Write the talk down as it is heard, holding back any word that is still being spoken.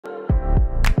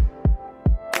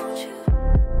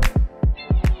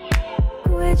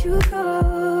Where'd you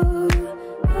go?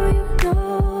 Oh, you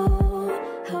know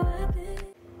how I've been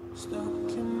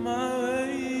stuck in my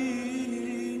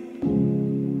way.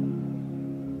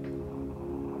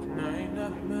 And I ain't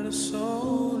never met a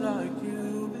soul like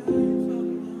you.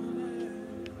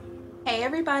 Hey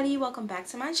everybody, welcome back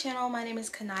to my channel. My name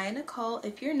is Knia Nicole.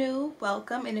 If you're new,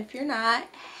 welcome, and if you're not,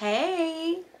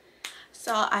 hey.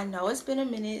 So I know it's been a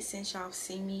minute since y'all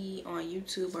seen me on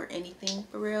YouTube or anything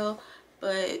for real,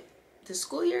 but the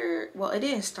school year, well, it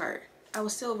didn't start. I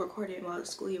was still recording while the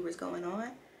school year was going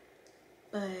on,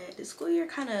 but the school year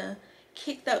kind of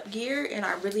kicked up gear and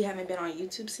I really haven't been on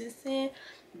YouTube since then.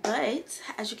 But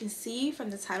as you can see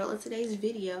from the title of today's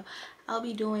video, I'll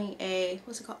be doing a,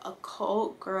 what's it called, a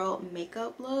cold girl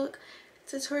makeup look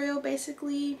tutorial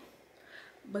basically,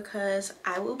 because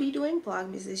I will be doing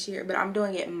vlogmas this year, but I'm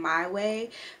doing it my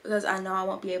way because I know I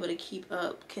won't be able to keep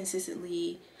up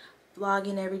consistently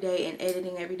vlogging every day and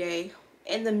editing every day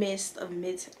in the midst of in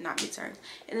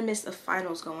the midst of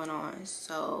finals going on.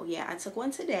 So yeah, I took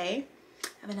one today, I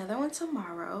have another one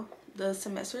tomorrow. The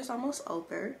semester is almost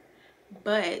over,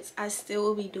 but I still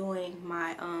will be doing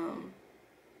my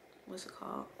what's it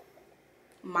called,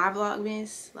 my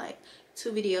vlogmas, like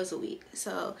 2 videos a week.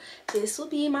 So this will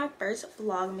be my first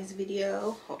vlogmas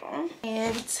video. Hold on.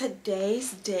 And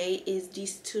today's date is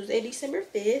Tuesday, December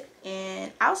 5th,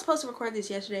 and I was supposed to record this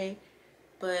yesterday,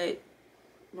 but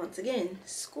once again,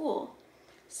 school.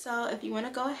 So if you want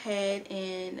to go ahead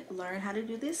and learn how to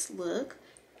do this look,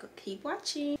 keep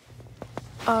watching.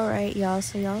 Alright y'all,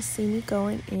 so y'all see me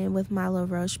going in with my La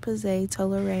Roche-Posay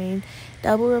Toleraine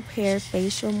Double Repair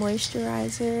Facial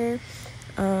Moisturizer.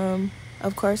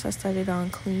 Of course I started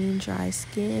on clean dry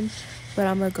skin, but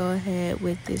I'm gonna go ahead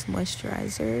with this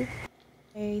moisturizer.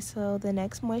 Okay, so the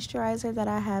next moisturizer that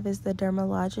I have is the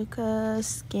Dermalogica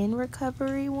Skin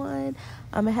Recovery one.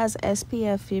 It has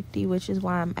SPF 50, which is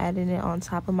why I'm adding it on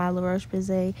top of my La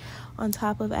Roche-Posay, on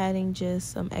top of adding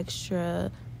just some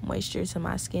extra moisture to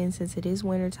my skin since it is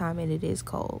wintertime and it is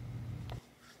cold.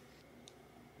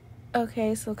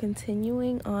 Okay, so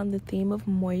continuing on the theme of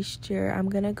moisture, I'm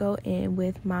gonna go in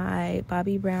with my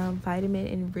Bobbi Brown Vitamin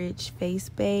Enriched Face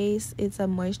Base. It's a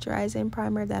moisturizing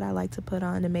primer that I like to put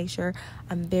on to make sure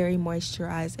I'm very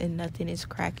moisturized and nothing is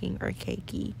cracking or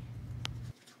cakey.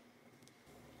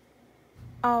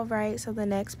 Alright, so the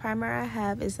next primer I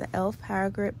have is the e.l.f. Power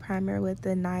Grip Primer with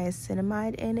the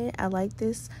niacinamide in it. I like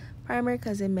this primer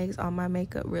because it makes all my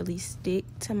makeup really stick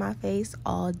to my face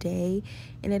all day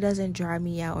and it doesn't dry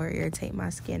me out or irritate my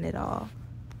skin at all.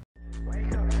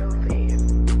 Wake up filthy.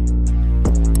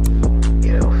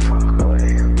 You don't fuck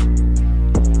away.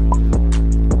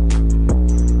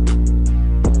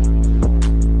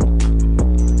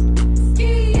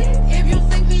 If you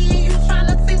think me and you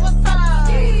tryna see what's up,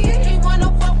 he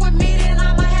wanna fuck with me, then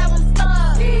I'ma have him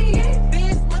stuck.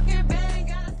 Bitch looking bad and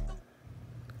got a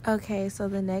Okay, so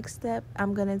the next step,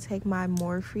 I'm gonna take my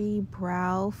Morphe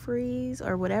Brow Freeze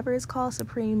or whatever it's called,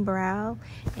 Supreme Brow,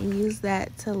 and use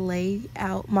that to lay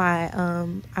out my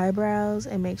eyebrows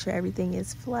and make sure everything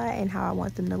is flat and how I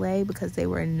want them to lay, because they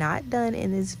were not done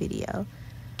in this video.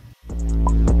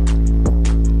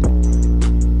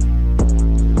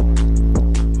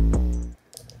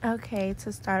 Okay,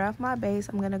 to start off my base,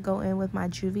 I'm going to go in with my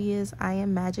Juvia's I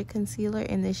Am Magic Concealer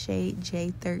in the shade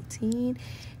J13.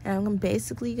 And I'm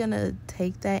basically going to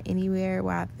take that anywhere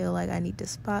where I feel like I need to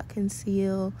spot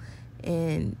conceal,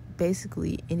 and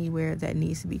basically anywhere that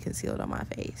needs to be concealed on my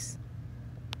face.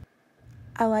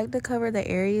 I like to cover the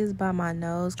areas by my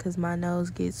nose because my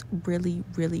nose gets really,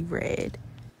 really red.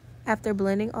 After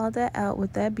blending all that out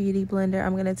with that beauty blender,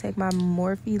 I'm going to take my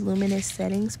Morphe Luminous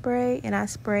Setting Spray, and I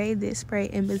spray this spray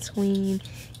in between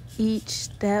each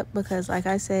step because, like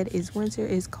I said, it's winter,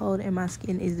 it's cold, and my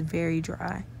skin is very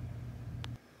dry.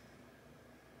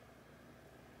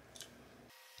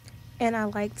 And I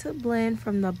like to blend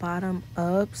from the bottom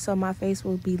up so my face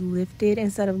will be lifted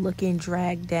instead of looking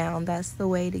dragged down. That's the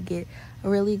way to get a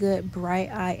really good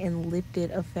bright eye and lifted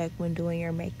effect when doing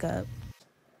your makeup.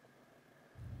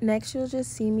 Next, you'll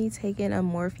just see me taking a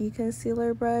Morphe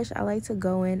concealer brush. I like to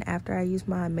go in after I use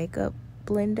my makeup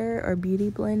blender or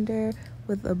beauty blender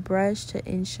with a brush to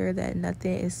ensure that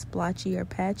nothing is splotchy or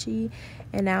patchy.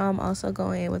 And now I'm also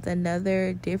going in with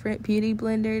another different beauty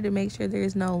blender to make sure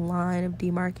there's no line of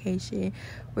demarcation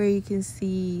where you can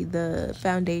see the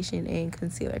foundation and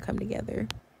concealer come together.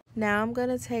 Now I'm going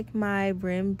to take my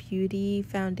Rim Beauty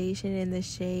foundation in the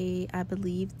shade, I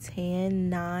believe,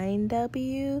 Tan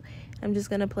 9W. I'm just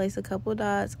going to place a couple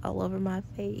dots all over my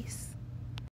face.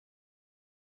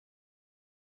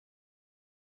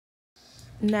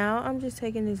 Now I'm just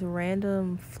taking this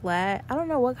random flat, I don't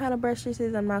know what kind of brush this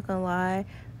is, I'm not going to lie,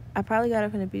 I probably got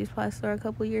it from the beauty supply store a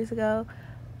couple years ago.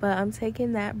 But I'm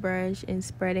taking that brush and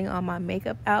spreading all my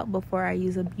makeup out before I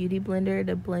use a beauty blender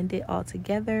to blend it all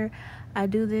together. I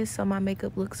do this so my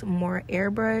makeup looks more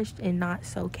airbrushed and not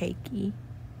so cakey.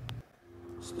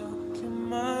 Stuck in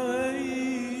my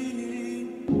way,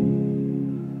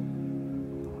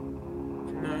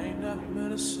 and I ain't never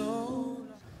met a soul.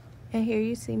 And here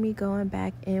you see me going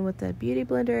back in with the beauty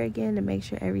blender again to make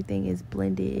sure everything is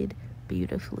blended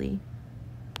beautifully.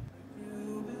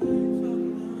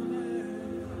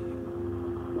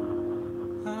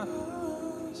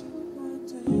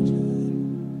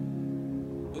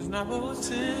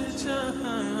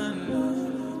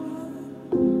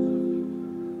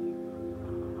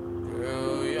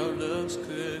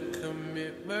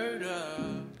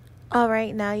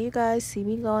 Alright, now you guys see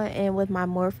me going in with my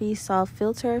Morphe Soft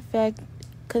Filter Effect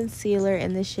concealer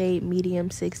in the shade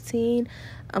Medium 16.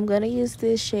 I'm going to use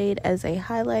this shade as a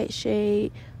highlight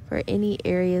shade for any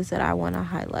areas that I want to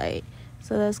highlight.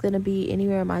 So that's going to be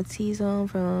anywhere in my T-zone,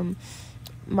 from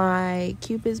my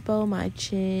cupid's bow, my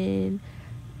chin,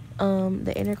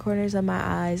 the inner corners of my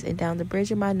eyes, and down the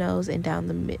bridge of my nose, and down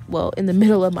the in the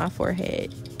middle of my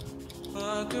forehead.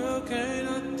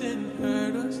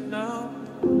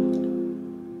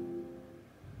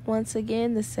 Once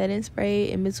again, the setting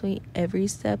spray in between every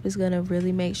step is going to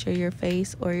really make sure your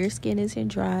face or your skin isn't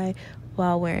dry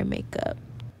while wearing makeup.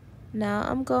 Now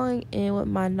I'm going in with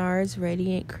my NARS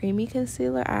Radiant Creamy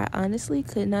Concealer. I honestly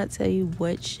could not tell you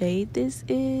what shade this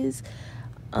is,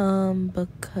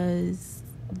 because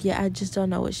I just don't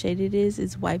know what shade it is.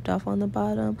 It's wiped off on the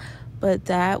bottom, but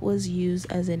that was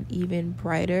used as an even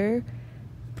brightening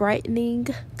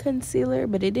concealer,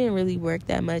 but it didn't really work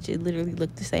that much. It literally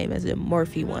looked the same as a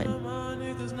Morphe one.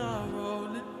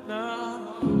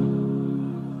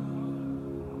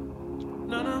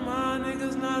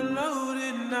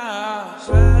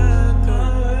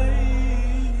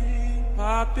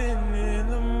 Popping in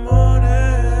the morning,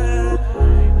 I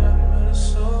ain't never met a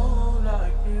soul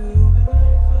like you.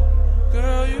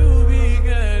 Girl, you be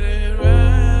getting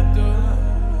wrapped up,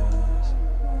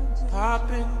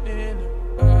 popping in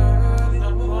the early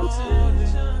morning.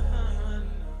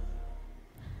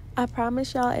 I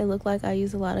promise y'all it looked like I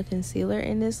used a lot of concealer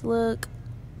in this look,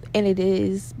 and it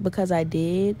is because I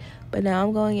did. But now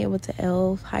I'm going in with the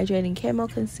e.l.f. Hydrating Camo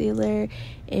Concealer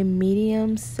in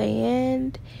Medium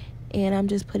Sand, and I'm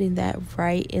just putting that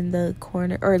right in the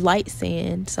corner, or light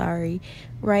sand, sorry,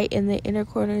 right in the inner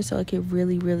corner, so it can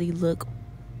really look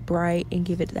bright and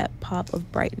give it that pop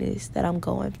of brightness that I'm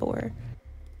going for.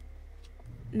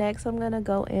 Next, I'm going to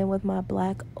go in with my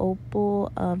Black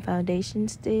Opal foundation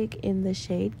stick in the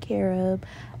shade Carob.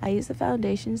 I use the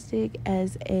foundation stick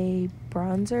as a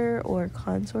bronzer or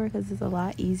contour because it's a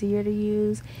lot easier to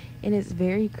use, and it's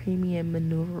very creamy and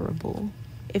maneuverable,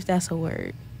 if that's a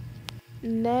word.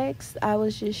 Next, I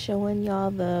was just showing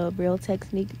y'all the Real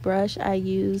Technique brush I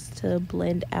used to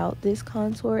blend out this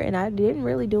contour, and I didn't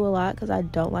really do a lot because I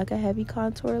don't like a heavy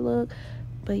contour look,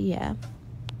 but yeah.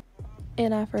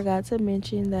 And I forgot to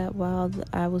mention that while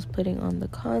I was putting on the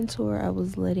contour, I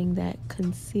was letting that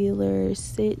concealer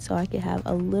sit so I could have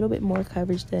a little bit more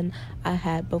coverage than I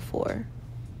had before.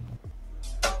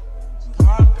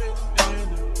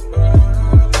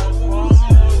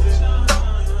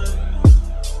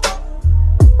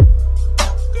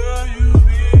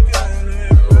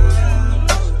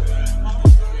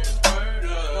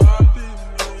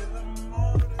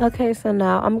 Okay, so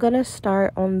now I'm going to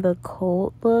start on the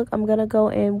cold look. I'm going to go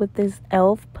in with this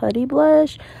e.l.f. Putty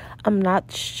Blush. I'm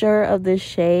not sure of the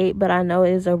shade, but I know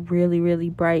it is a really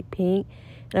bright pink.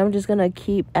 And I'm just going to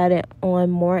keep adding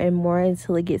on more and more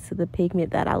until it gets to the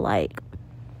pigment that I like.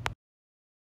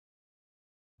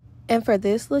 And for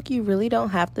this look, you really don't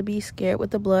have to be scared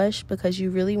with the blush because you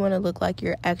really want to look like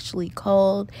you're actually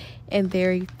cold and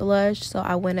very flushed. So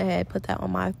I went ahead and put that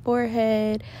on my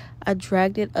forehead. I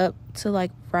dragged it up to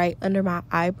like right under my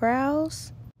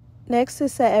eyebrows. Next, to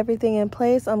set everything in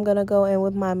place, I'm going to go in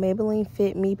with my Maybelline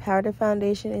Fit Me Powder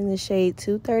Foundation in the shade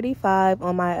 235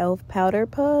 on my e.l.f. Powder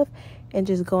Puff and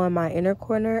just go in my inner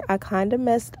corner. I kind of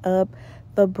messed up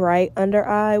the bright under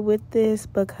eye with this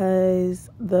because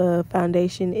the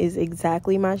foundation is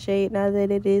exactly my shade now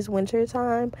that it is winter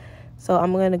time. So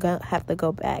I'm going to have to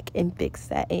go back and fix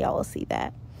that, and y'all will see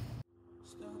that.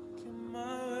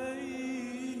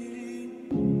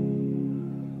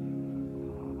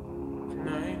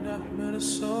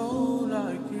 So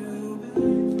like you,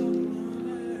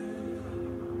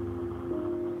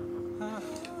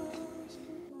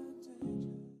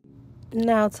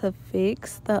 Now to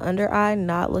fix the under eye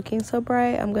not looking so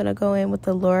bright, I'm going to go in with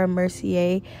the Laura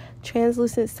Mercier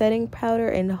translucent setting powder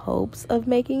in hopes of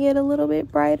making it a little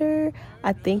bit brighter.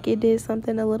 I think it did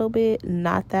something a little bit,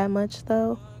 not that much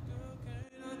though.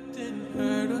 Ain't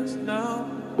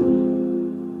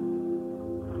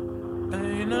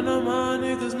none of my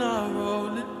niggas not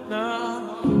rolling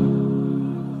now.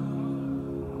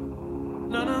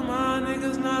 None of my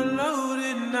niggas not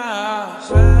loaded now.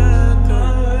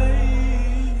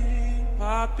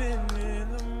 Popping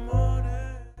in the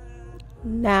morning.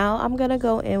 Now I'm gonna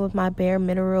go in with my Bare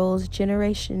Minerals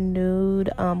Generation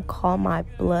Nude Call My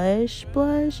Blush.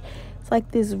 It's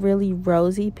like this really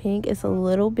rosy pink. It's a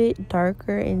little bit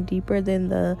darker and deeper than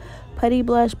the putty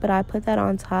blush, but I put that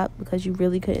on top because you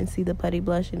really couldn't see the putty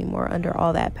blush anymore under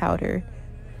all that powder.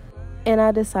 And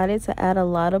I decided to add a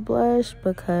lot of blush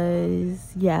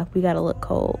because yeah, we gotta look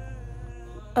cold.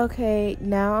 Okay,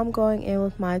 now I'm going in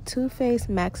with my Too Faced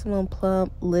Maximum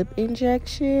Plump Lip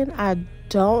Injection. I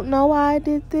don't know why I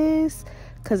did this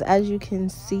because as you can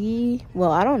see,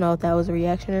 well, I don't know if that was a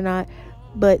reaction or not,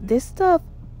 but this stuff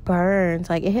burns.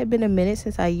 Like, it had been a minute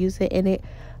since I used it and it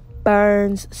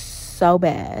burns so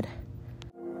bad.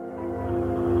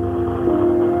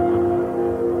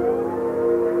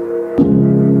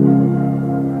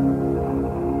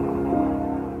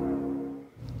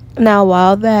 Now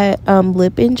while that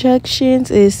lip injections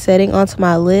is setting onto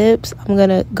my lips, I'm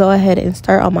gonna go ahead and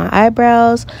start on my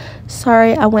eyebrows.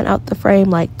 Sorry, I went out the frame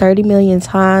like 30 million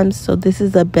times, so this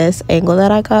is the best angle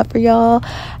that I got for y'all.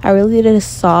 I really did a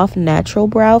soft natural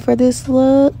brow for this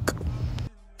look.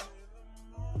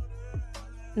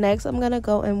 Next, I'm gonna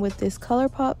go in with this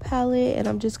ColourPop palette, and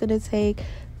I'm just gonna take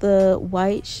the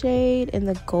white shade and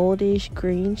the goldish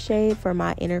green shade for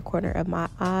my inner corner of my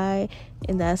eye,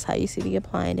 and that's how you see me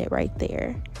applying it right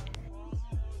there.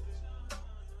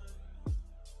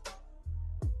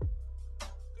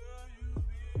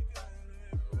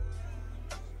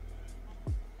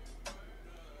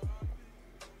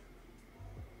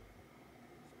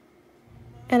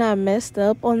 And I messed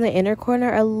up on the inner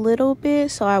corner a little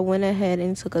bit, so I went ahead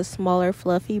and took a smaller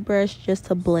fluffy brush just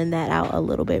to blend that out a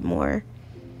little bit more.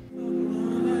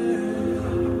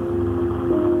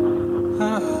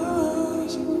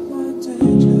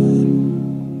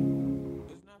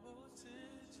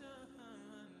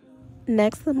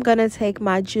 Next, I'm going to take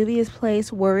my Juvia's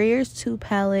Place Warriors 2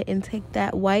 palette and take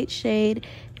that white shade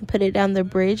and put it down the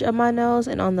bridge of my nose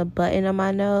and on the button of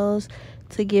my nose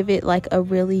to give it like a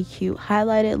really cute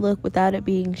highlighted look without it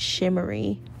being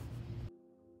shimmery.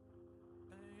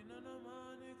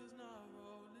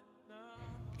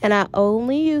 And I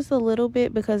only use a little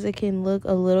bit because it can look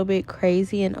a little bit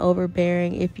crazy and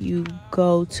overbearing if you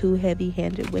go too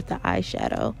heavy-handed with the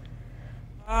eyeshadow.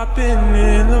 I've been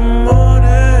in the morning.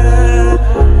 I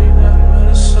ain't never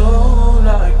met a soul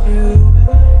like you.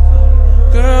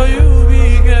 Girl, you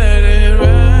be getting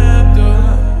wrapped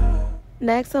up.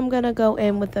 Next, I'm going to go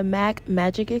in with the MAC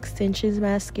Magic Extensions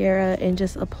mascara and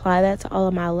just apply that to all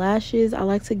of my lashes. I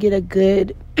like to get a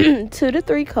good 2 to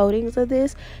 3 coatings of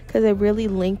this because it really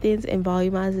lengthens and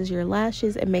volumizes your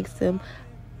lashes and makes them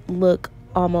look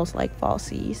almost like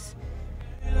falsies.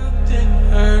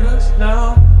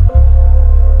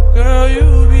 Girl,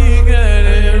 you be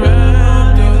getting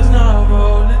wrapped up. Niggas not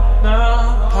rolling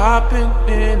now. Popping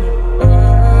in the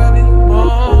early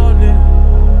morning.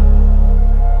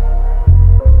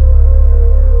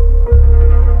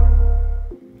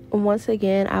 Once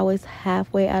again, I was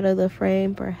halfway out of the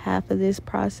frame for half of this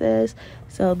process,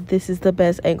 so this is the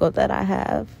best angle that I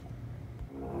have.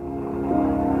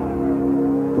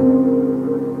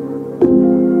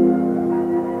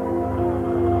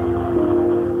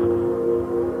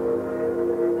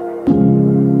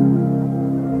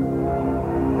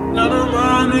 None of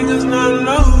my niggas not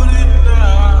loaded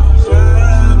now.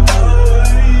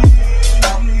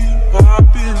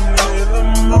 Popping in the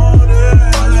morning.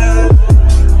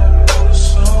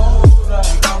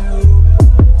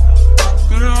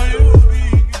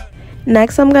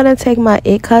 Next, I'm going to take my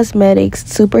IT Cosmetics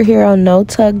Superhero No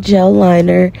Tuck Gel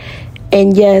Liner.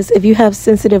 And yes, if you have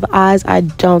sensitive eyes, I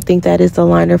don't think that is the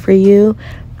liner for you.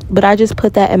 But I just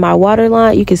put that in my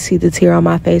waterline. You can see the tear on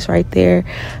my face right there.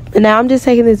 But now I'm just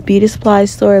taking this Beauty Supply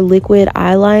Store liquid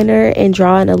eyeliner and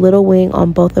drawing a little wing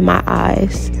on both of my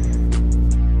eyes.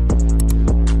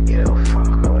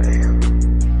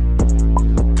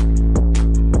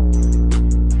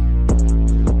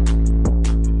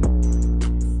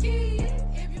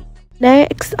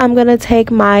 Next, I'm going to take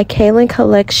my Knia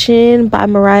Collection by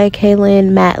Mariah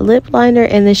Kaylin matte lip liner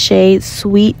in the shade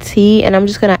Sweet Tea, and I'm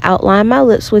just going to outline my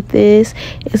lips with this.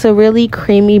 It's a really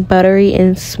creamy, buttery,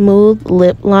 and smooth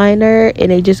lip liner,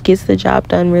 and it just gets the job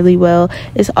done really well.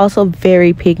 It's also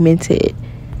very pigmented.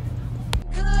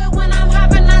 Good when I'm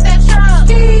hopping out that truck.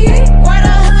 Where the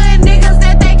hood niggas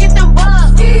that they get them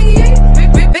bucks.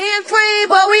 Being free,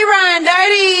 but we run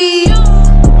dirty.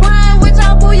 Run with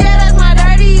your boo, yeah, that's my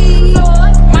dirty.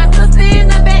 My sister in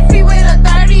the backseat with a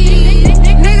 30.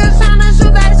 Niggas tryna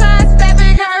shoot that shot,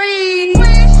 Stephen Curry.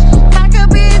 Like a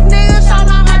bitch, nigga, show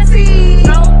no mercy.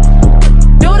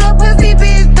 Do the pussy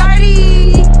bitch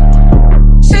dirty.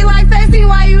 She like Stacy,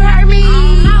 why you hurt me?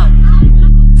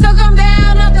 Took him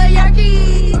down up the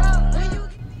Yerky.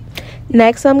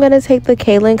 Next, I'm going to take the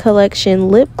Knia Collection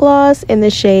lip gloss in the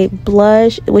shade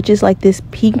Blush, which is like this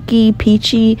pinky,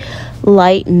 peachy,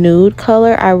 light nude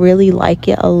color. I really like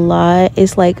it a lot.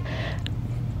 It's like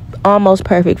almost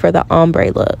perfect for the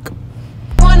ombre look.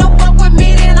 Wanna fuck with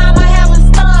me, then I'ma have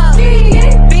him stuck.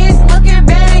 Bitch looking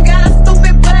bad and got a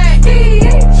stupid black.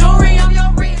 Jewelry on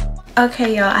your wrist.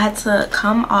 Okay, y'all, I had to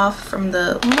come off from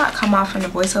the, well, not come off from the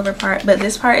voiceover part, but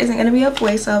this part isn't going to be a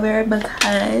voiceover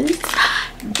because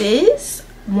this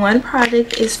one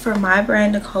product is for my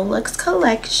brand Nicole Luxe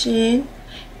Collection.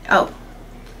 Oh,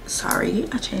 sorry,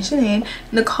 I changed the name.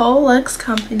 Nicole Luxe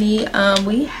Company.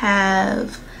 We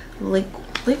have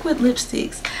liquid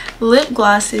lipsticks, lip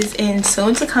glosses, and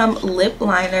soon to come lip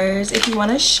liners. If you want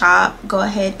to shop, go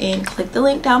ahead and click the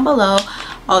link down below.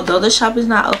 Although the shop is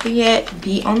not open yet,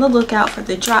 be on the lookout for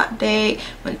the drop date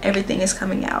when everything is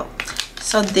coming out.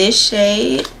 So this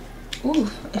shade,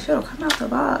 ooh, if it'll come out the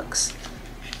box,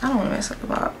 I don't want to mess up the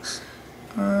box.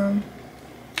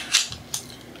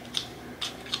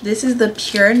 This is the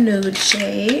Pure Nude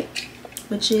shade,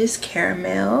 which is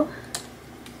caramel.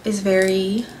 It's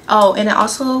very, oh, and it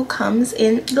also comes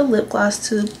in the lip gloss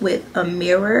tube with a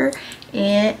mirror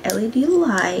and LED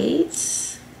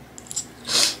lights.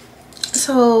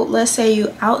 So let's say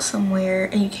you out somewhere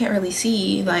and you can't really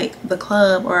see, like the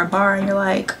club or a bar, and you're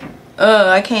like,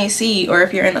 I can't see. Or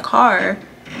if you're in the car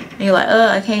and you're like,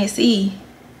 I can't see.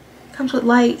 Comes with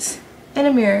lights and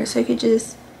a mirror, so you could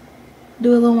just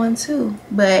do a little one too.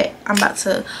 But I'm about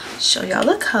to show y'all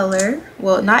the color.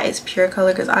 Well, not its pure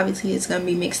color, because obviously it's gonna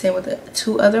be mixed in with the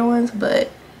two other ones, but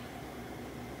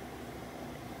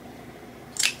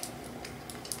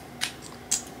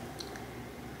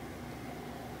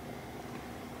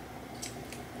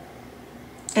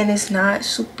and it's not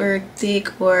super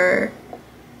thick or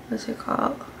what's it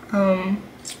called,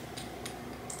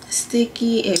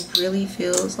 sticky. It really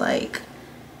feels like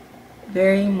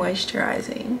very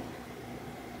moisturizing.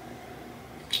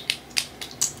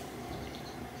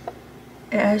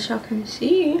 And as y'all can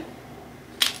see,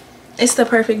 it's the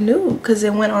perfect nude because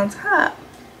it went on top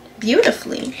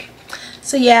beautifully.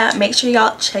 So yeah, make sure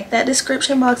y'all check that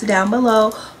description box down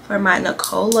below for my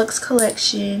Nicole Luxe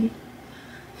Collection,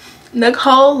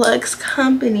 Nicole Luxe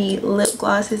Company lip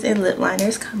glosses and lip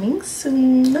liners coming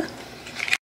soon.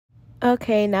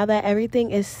 Okay, now that everything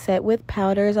is set with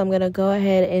powders, I'm going to go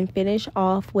ahead and finish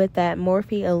off with that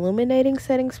Morphe Illuminating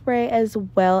Setting Spray, as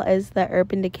well as the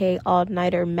Urban Decay All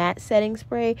Nighter Matte Setting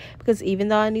Spray, because even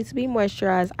though I need to be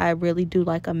moisturized, I really do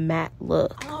like a matte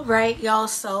look. Alright, y'all,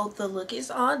 so the look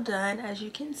is all done. As you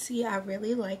can see, I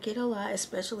really like it a lot,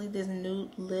 especially this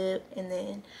nude lip, and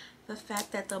then the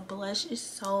fact that the blush is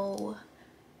so,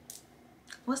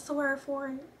 what's the word for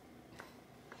it?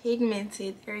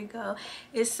 Pigmented. There you go.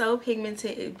 It's so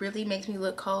pigmented, it really makes me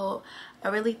look cold. I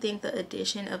really think the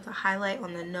addition of the highlight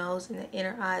on the nose and the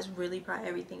inner eyes really brought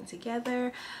everything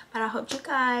together. But I hope you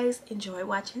guys enjoy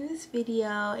watching this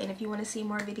video, and if you want to see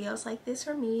more videos like this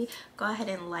from me, go ahead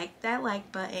and like that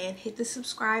like button, hit the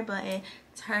subscribe button,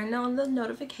 turn on the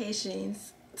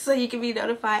notifications so you can be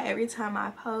notified every time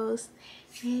I post.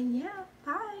 And yeah,